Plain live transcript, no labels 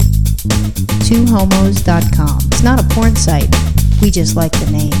twohomos.com. It's not a porn site. We just like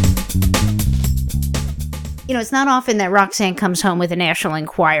the name. You know, it's not often that Roxanne comes home with a National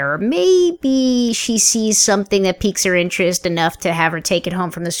Enquirer. Maybe she sees something that piques her interest enough to have her take it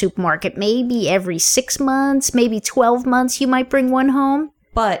home from the supermarket. Maybe every 6 months, maybe 12 months, you might bring one home.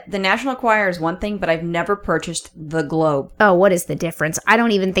 But the National Enquirer is one thing, but I've never purchased the Globe. Oh, what is the difference? I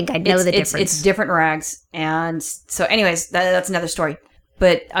don't even think I know the difference. It's different rags. And so anyways, that's another story.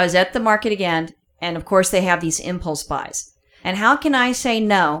 But I was at the market again, and of course they have these impulse buys. And how can I say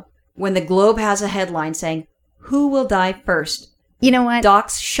no when the Globe has a headline saying, "Who will die first?" You know what?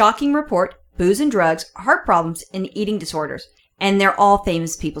 Doc's shocking report, booze and drugs, heart problems, and eating disorders. And they're all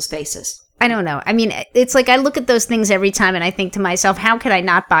famous people's faces. I don't know. I mean, it's like I look at those things every time and I think to myself, how could I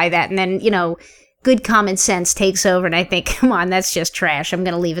not buy that? And then, you know, good common sense takes over and I think, come on, that's just trash. I'm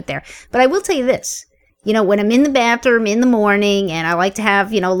going to leave it there. But I will tell you this. You know, when I'm in the bathroom in the morning and I like to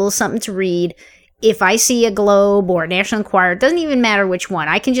have, you know, a little something to read, if I see a Globe or a National Enquirer, it doesn't even matter which one.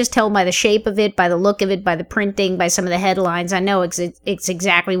 I can just tell by the shape of it, by the look of it, by the printing, by some of the headlines. I know it's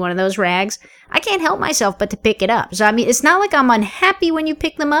exactly one of those rags. I can't help myself but to pick it up. So, I mean, it's not like I'm unhappy when you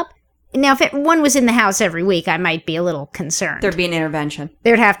pick them up. Now, if one was in the house every week, I might be a little concerned. There'd be an intervention.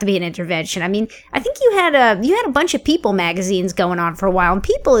 There'd have to be an intervention. I mean, I think you had a bunch of People magazines going on for a while, and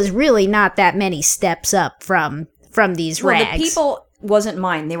People is really not that many steps up from these rags. Well, the People wasn't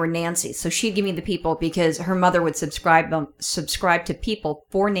mine; they were Nancy's. So she'd give me the People because her mother would subscribe to People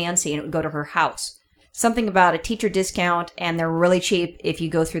for Nancy, and it would go to her house. Something about a teacher discount, and they're really cheap if you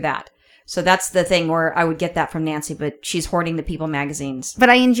go through that. So that's the thing where I would get that from Nancy, but she's hoarding the People magazines. But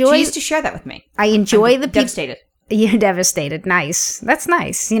I enjoy... She used to share that with me. I enjoy I'm the... devastated. You're devastated. Nice. That's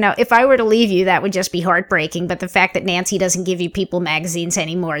nice. You know, if I were to leave you, that would just be heartbreaking. But the fact that Nancy doesn't give you People magazines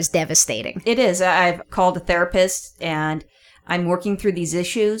anymore is devastating. It is. I've called a therapist, and I'm working through these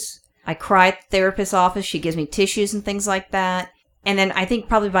issues. I cry at the therapist's office. She gives me tissues and things like that. And then I think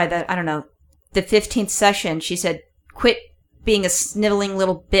probably by the 15th session, she said, quit being a sniveling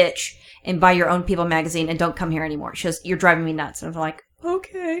little bitch and buy your own People magazine and don't come here anymore. She goes, you're driving me nuts. And I was like,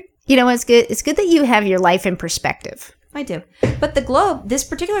 okay. You know, it's good. It's good that you have your life in perspective. I do. But the Globe, this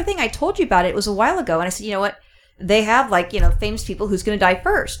particular thing, I told you about it. It was a while ago. And I said, you know what? They have famous people who's going to die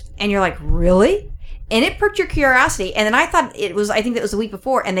first. And you're like, really? And it perked your curiosity. And then I thought I think that was the week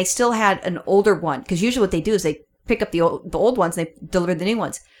before. And they still had an older one. Because usually what they do is they pick up the old ones and they deliver the new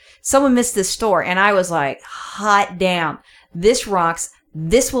ones. Someone missed this store. And I was like, hot damn. This rocks.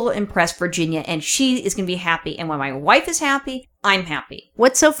 This will impress Virginia, and she is going to be happy. And when my wife is happy, I'm happy.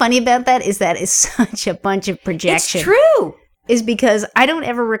 What's so funny about that is such a bunch of projection. It's true. Is because I don't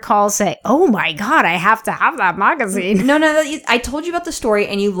ever recall saying, oh my God, I have to have that magazine. No. I told you about the story,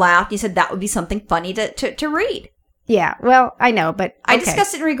 and you laughed. You said that would be something funny to read. Yeah, well, I know, but okay. I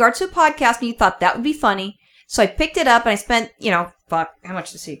discussed it in regards to a podcast, and you thought that would be funny. So I picked it up, and I spent, how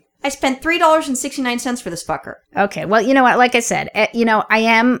much to see? I spent $3.69 for this fucker. Okay, well, you know what? Like I said, I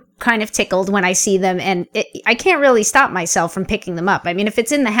am kind of tickled when I see them, and I can't really stop myself from picking them up. I mean, if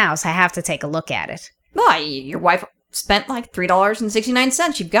it's in the house, I have to take a look at it. Well, your wife spent like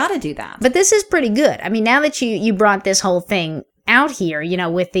 $3.69. You've got to do that. But this is pretty good. I mean, now that you brought this whole thing out here,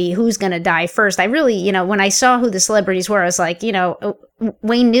 with the who's going to die first, I really, when I saw who the celebrities were, I was like,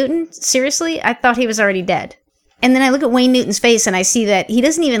 Wayne Newton? Seriously? I thought he was already dead. And then I look at Wayne Newton's face and I see that he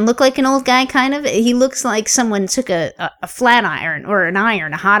doesn't even look like an old guy, kind of. He looks like someone took a flat iron or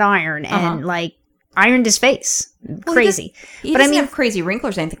a hot iron, and ironed his face. Crazy. He doesn't have crazy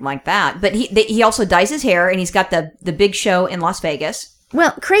wrinkles or anything like that. But he also dyes his hair, and he's got the big show in Las Vegas.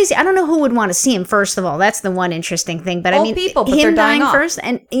 Well, crazy. I don't know who would want to see him, first of all. That's the one interesting thing. But Old people, but him they're dying off. First.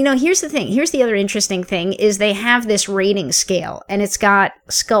 And, here's the thing. Here's the other interesting thing is they have this rating scale, and it's got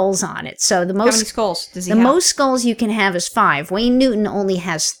skulls on it. So how many skulls does he have? The most skulls you can have is 5. Wayne Newton only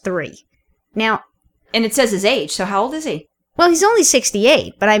has 3. Now. And it says his age. So how old is he? Well, he's only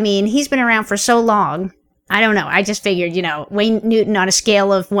 68. But, I mean, he's been around for so long. I don't know. I just figured, Wayne Newton on a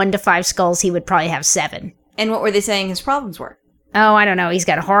scale of 1 to 5 skulls, he would probably have 7. And what were they saying his problems were? Oh, I don't know. He's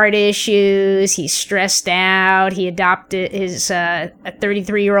got heart issues. He's stressed out. He adopted his a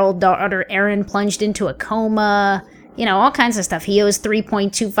 33-year-old daughter, Erin, plunged into a coma. All kinds of stuff. He owes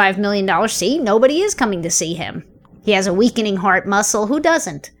 $3.25 million. See, nobody is coming to see him. He has a weakening heart muscle. Who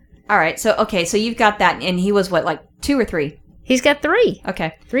doesn't? All right. So you've got that. And he was what, like 2 or 3? He's got 3.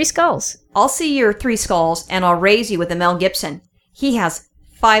 Okay. 3 skulls. I'll see your 3 skulls, and I'll raise you with a Mel Gibson. He has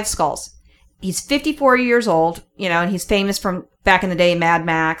 5 skulls. He's 54 years old, and he's famous from back in the day, Mad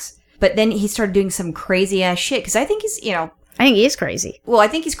Max. But then he started doing some crazy ass shit because I think he's, I think he is crazy. Well, I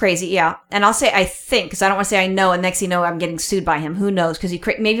think he's crazy, yeah. And I'll say I think, because I don't want to say I know, and next thing you know, I'm getting sued by him. Who knows? Because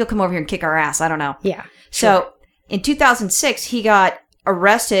maybe he'll come over here and kick our ass. I don't know. Yeah. So in 2006, he got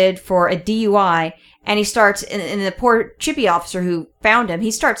arrested for a DUI, and he starts, and the poor chippy officer who found him,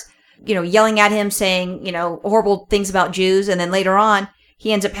 he starts, yelling at him, saying, horrible things about Jews. And then later on,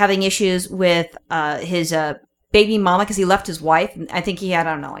 he ends up having issues with his baby mama because he left his wife. I think he had,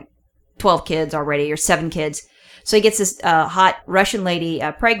 12 kids already or 7 kids. So he gets this hot Russian lady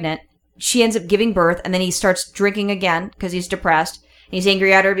pregnant. She ends up giving birth, and then he starts drinking again because he's depressed. He's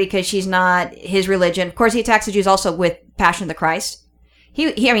angry at her because she's not his religion. Of course, he attacks the Jews also with Passion of the Christ.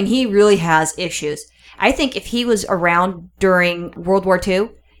 He really has issues. I think if he was around during World War II,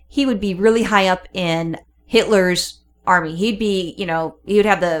 he would be really high up in Hitler's army. He'd be, he would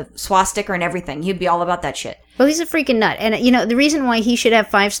have the swastika and everything. He'd be all about that shit. Well, he's a freaking nut. And, the reason why he should have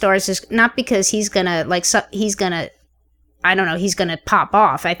 5 stars is not because he's gonna, he's gonna pop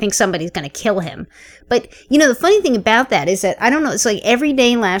off. I think somebody's gonna kill him. But, the funny thing about that is that, I don't know, it's like every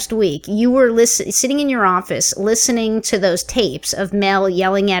day last week, you were sitting in your office listening to those tapes of Mel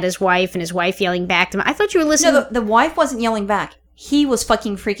yelling at his wife and his wife yelling back to him. I thought you were listening. No, the wife wasn't yelling back. He was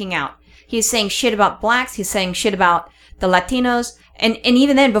fucking freaking out. He was saying shit about blacks. He's saying shit about the Latinos. And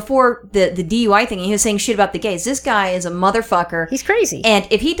even then, before the DUI thing, he was saying shit about the gays. This guy is a motherfucker. He's crazy. And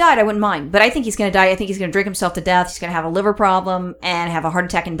if he died, I wouldn't mind. But I think he's going to die. I think he's going to drink himself to death. He's going to have a liver problem and have a heart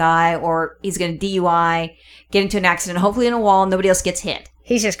attack and die. Or he's going to DUI, get into an accident, hopefully in a wall, and nobody else gets hit.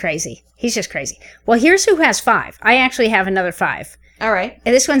 He's just crazy. Well, here's who has 5. I actually have another 5. All right.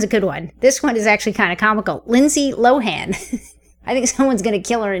 And this one's a good one. This one is actually kind of comical. Lindsay Lohan. I think someone's going to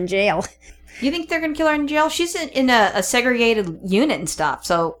kill her in jail. You think they're going to kill her in jail? She's in a segregated unit and stuff.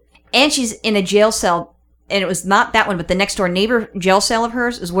 And she's in a jail cell. And it was not that one, but the next door neighbor jail cell of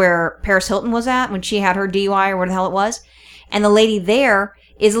hers is where Paris Hilton was at when she had her DUI or what the hell it was. And the lady there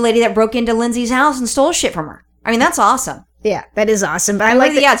is the lady that broke into Lindsay's house and stole shit from her. I mean, that's awesome. Yeah, that is awesome. But I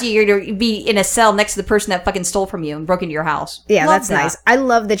like the odds you're going to be in a cell next to the person that fucking stole from you and broke into your house. Yeah, that's nice. I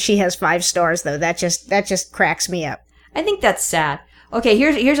love that she has 5 stars, though. That just cracks me up. I think that's sad. Okay,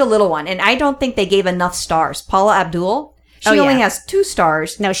 here's a little one, and I don't think they gave enough stars. Paula Abdul, she only has 2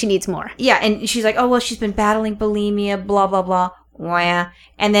 stars. No, she needs more. Yeah, and she's like, oh, well, she's been battling bulimia, blah, blah, blah. Wah.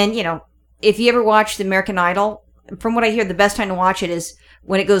 And then, if you ever watch the American Idol, from what I hear, the best time to watch it is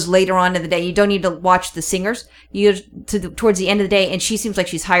when it goes later on in the day. You don't need to watch the singers. Towards the end of the day, and she seems like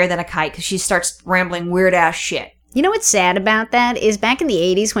she's higher than a kite because she starts rambling weird-ass shit. You know what's sad about that is back in the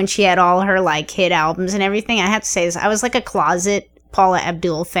 80s when she had all her, hit albums and everything, I have to say this, I was like a closet Paula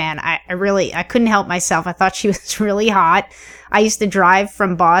Abdul fan. I couldn't help myself. I thought she was really hot. I used to drive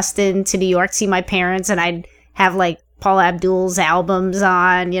from Boston to New York to see my parents, and I'd have Paula Abdul's albums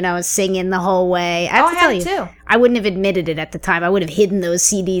on, singing the whole way. I have to tell you, too. I wouldn't have admitted it at the time. I would have hidden those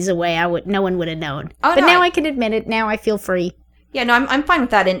CDs away. No one would have known. But now I can admit it. Now I feel free. Yeah, no, I'm fine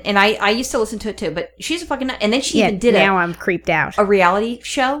with that, and I used to listen to it too. But she's a fucking nut. And then she even did now I'm creeped out. A reality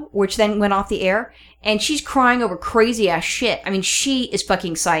show, which then went off the air. And she's crying over crazy ass shit. I mean, she is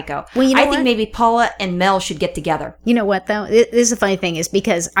fucking psycho. Well, I think maybe Paula and Mel should get together. You know what, though? This is the funny thing is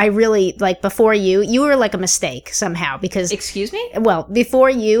because I really, before you were like a mistake somehow because... Excuse me? Well,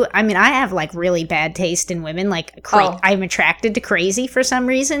 before you, I mean, I have really bad taste in women. I'm attracted to crazy for some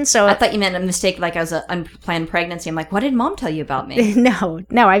reason, so... I thought you meant a mistake like I was an unplanned pregnancy. I'm like, what did mom tell you about me? No,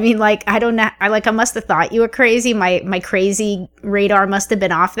 I mean, I don't know. I must have thought you were crazy. My crazy radar must have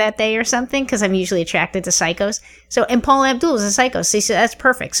been off that day or something because I'm usually attracted to psychos. So, and Paula Abdul is a psycho. So that's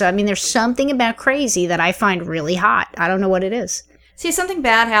perfect. So, I mean, there's something about crazy that I find really hot. I don't know what it is. See, if something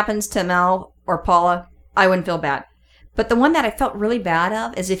bad happens to Mel or Paula, I wouldn't feel bad. But the one that I felt really bad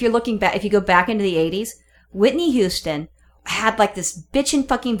of is if you're looking back, if you go back into the 80s, Whitney Houston had this bitchin'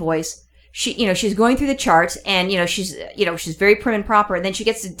 fucking voice. She, she's going through the charts and, she's very prim and proper. And then she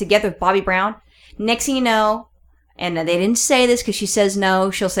gets together with Bobby Brown. Next thing you know, and they didn't say this because she says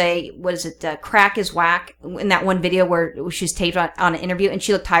no. She'll say, what is it? Crack is whack in that one video where she's taped on an interview and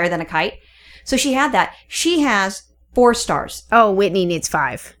she looked higher than a kite. So she had that. She has 4 stars. Oh, Whitney needs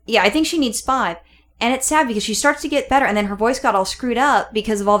 5. Yeah, I think she needs 5. And it's sad because she starts to get better and then her voice got all screwed up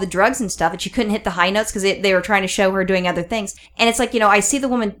because of all the drugs and stuff and she couldn't hit the high notes because they were trying to show her doing other things. And it's I see the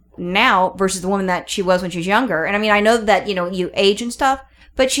woman now versus the woman that she was when she was younger. And I mean, I know that, you age and stuff.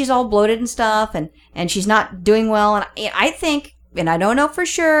 But she's all bloated and stuff, and she's not doing well. And I think, and I don't know for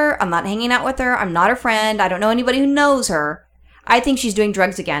sure, I'm not hanging out with her, I'm not her friend, I don't know anybody who knows her. I think she's doing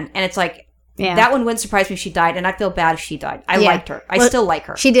drugs again. And it's Yeah. That one wouldn't surprise me if she died, and I feel bad if she died. I liked her. I still like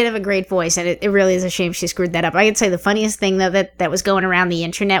her. She did have a great voice, and it really is a shame she screwed that up. I could say the funniest thing, though, that was going around the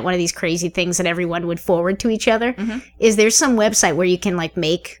internet, one of these crazy things that everyone would forward to each other, is there's some website where you can, like,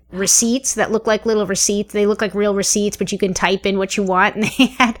 make receipts that look like little receipts. They look like real receipts, but you can type in what you want, and they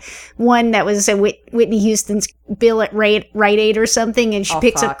had one that was Whitney Houston's bill at Rite Aid or something, and she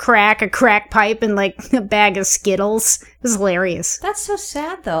picks up a crack pipe, and, like, a bag of Skittles. It was hilarious. That's so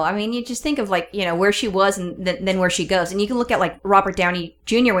sad, though. I mean, you just think of, like, you know, where she was and then where she goes. And you can look at, like, Robert Downey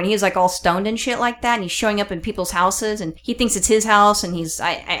Jr. when he was, like, all stoned and shit like that, and he's showing up in people's houses, and he thinks it's his house, and he's,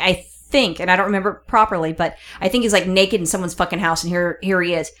 I think, and I don't remember properly, but I think he's, like, naked in someone's fucking house, and here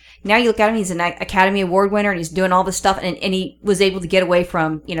he is. Now you look at him, he's an Academy Award winner, and he's doing all this stuff, and he was able to get away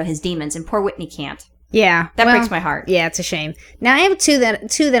from, you know, his demons, and poor Whitney can't. Yeah. That breaks my heart. Yeah, it's a shame. Now, I have two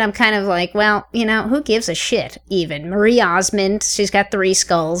that I'm kind of like, well, you know, who gives a shit, even? Marie Osmond, she's got 3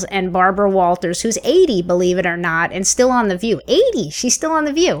 skulls, and Barbara Walters, who's 80, believe it or not, and still on The View. 80! She's still on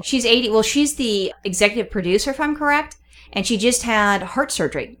The View. She's 80. Well, she's the executive producer, if I'm correct, and she just had heart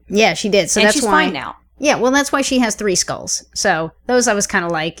surgery. Yeah, she did. So and that's she's why, fine now. Yeah, well, that's why she has 3 skulls. So those I was kind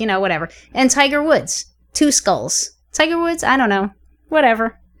of like, you know, whatever. And Tiger Woods, 2 skulls. Tiger Woods, I don't know.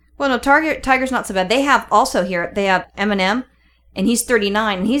 Whatever. Well, no, Tiger's not so bad. They have Eminem, and he's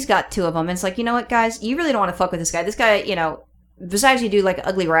 39, and he's got 2 of them. And it's like, you know what, guys? You really don't want to fuck with this guy. This guy, you know, besides you do, like, an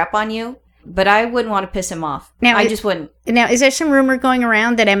ugly rap on you, but I wouldn't want to piss him off. Now, I just wouldn't. Now, is there some rumor going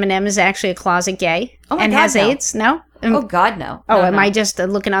around that Eminem is actually a closet gay? Oh, my and God, has no. AIDS? No? Oh, God, no. Oh, No, am no. I just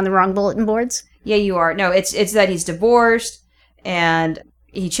looking on the wrong bulletin boards? Yeah, you are. No, it's that he's divorced, and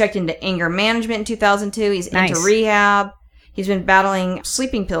he checked into anger management in 2002. He's Nice. into rehab. He's been battling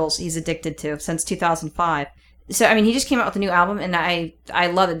sleeping pills he's addicted to since 2005. So, I mean, he just came out with a new album, and I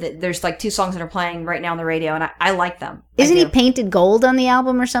love it. There's, like, 2 songs that are playing right now on the radio, and I like them. Isn't I he do. painted gold on the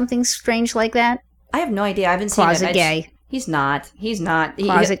album or something strange like that? I have no idea. I haven't seen Closet it. gay. He's not.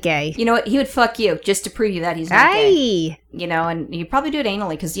 Closet gay. You know what? He would fuck you just to prove you that he's not gay. Aye. You know, and you probably do it anally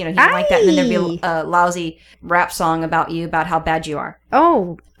because, you know, he didn't like that. And then there'd be a lousy rap song about you, about how bad you are.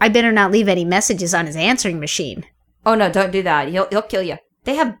 Oh, I better not leave any messages on his answering machine. Oh, no, don't do that. He'll kill you.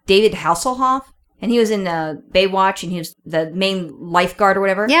 They have David Hasselhoff, and he was in Baywatch, and he was the main lifeguard or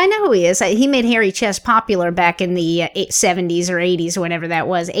whatever. Yeah, I know who he is. He made hairy chest popular back in the 70s or 80s or whenever that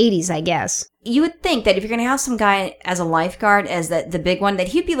was. 80s, I guess. You would think that if you're going to have some guy as a lifeguard, as the big one, that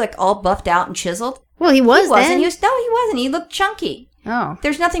he'd be, like, all buffed out and chiseled. Well, he was He wasn't. then. He wasn't. He looked chunky. Oh.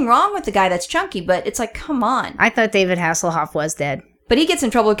 There's nothing wrong with the guy that's chunky, but it's like, come on. I thought David Hasselhoff was dead. But he gets in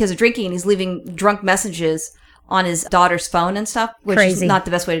trouble because of drinking, and he's leaving drunk messages on his daughter's phone and stuff, which Crazy. is not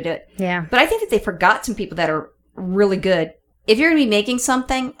the best way to do it. Yeah. But I think that they forgot some people that are really good. If you're going to be making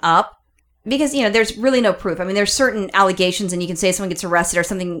something up, because, you know, there's really no proof. I mean, there's certain allegations, and you can say someone gets arrested or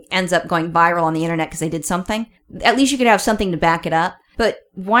something ends up going viral on the internet because they did something. At least you could have something to back it up. But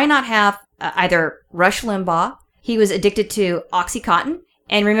why not have either Rush Limbaugh? He was addicted to Oxycontin.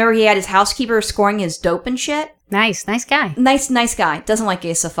 And remember, he had his housekeeper scoring his dope and shit. Nice guy. Nice guy. Doesn't like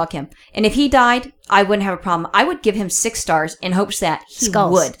gays, so fuck him. And if he died, I wouldn't have a problem. I would give him 6 stars in hopes that he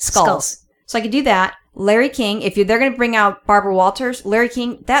would. Skulls. So I could do that. Larry King, if they're going to bring out Barbara Walters, Larry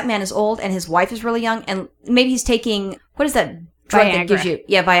King, that man is old and his wife is really young. And maybe he's taking, what is that drug that gives you?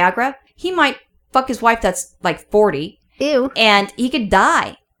 Yeah, Viagra. He might fuck his wife that's like 40. Ew. And he could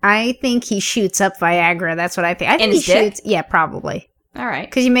die. I think he shoots up Viagra. That's what I think. I think In he his dick? shoots. Yeah, probably. All right.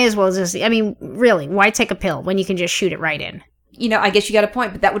 Because you may as well just, I mean, really, why take a pill when you can just shoot it right in? You know, I guess you got a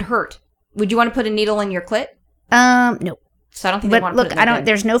point, but that would hurt. Would you want to put a needle in your clit? No. So I don't think they But want to look, put it in their dick.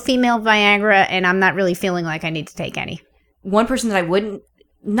 there's no female Viagra, and I'm not really feeling like I need to take any. One person that I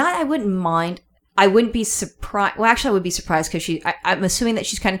wouldn't mind, I wouldn't be surprised. Well, actually, I would be surprised because I'm assuming that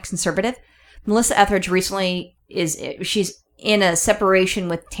she's kind of conservative. Melissa Etheridge recently she's in a separation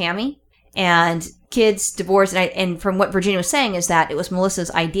with Tammy, and kids divorced. And from what Virginia was saying is that it was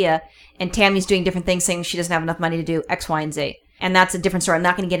Melissa's idea, and Tammy's doing different things, saying she doesn't have enough money to do X, Y, and Z. And that's a different story. I'm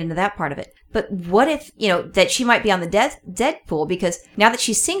not going to get into that part of it. But what if, you know, that she might be on the dead pool because now that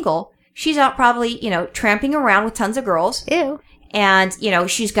she's single, she's out probably, you know, tramping around with tons of girls. Ew. And, you know,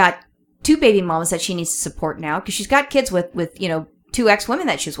 she's got 2 baby mamas that she needs to support now because she's got kids with, you know, 2 ex-women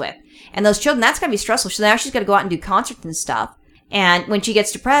that she's with. And those children, that's going to be stressful. So now she's got to go out and do concerts and stuff. And when she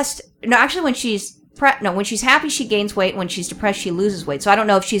gets depressed, when she's happy, she gains weight. When she's depressed, she loses weight. So I don't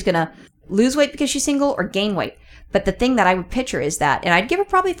know if she's going to lose weight because she's single or gain weight. But the thing that I would picture is that, and I'd give her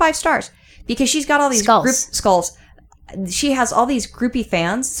probably 5 stars because she's got all these skulls. She has all these groupie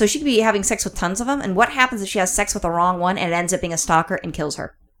fans, so she could be having sex with tons of them. And what happens if she has sex with the wrong one and it ends up being a stalker and kills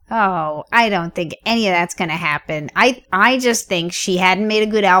her? Oh, I don't think any of that's going to happen. I just think she hadn't made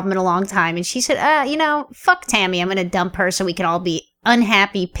a good album in a long time. And she said, fuck Tammy. I'm going to dump her so we can all be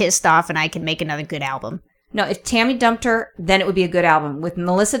unhappy, pissed off, and I can make another good album. No, if Tammy dumped her, then it would be a good album. With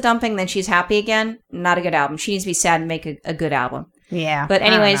Melissa dumping, then she's happy again. Not a good album. She needs to be sad and make a good album. Yeah. But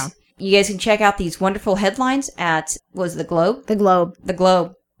anyways, you guys can check out these wonderful headlines at, was it The Globe? The Globe. The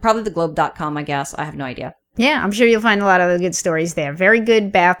Globe. Probably theglobe.com, I guess. I have no idea. Yeah, I'm sure you'll find a lot of good stories there. Very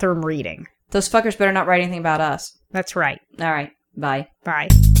good bathroom reading. Those fuckers better not write anything about us. That's right. All right. Bye. Bye.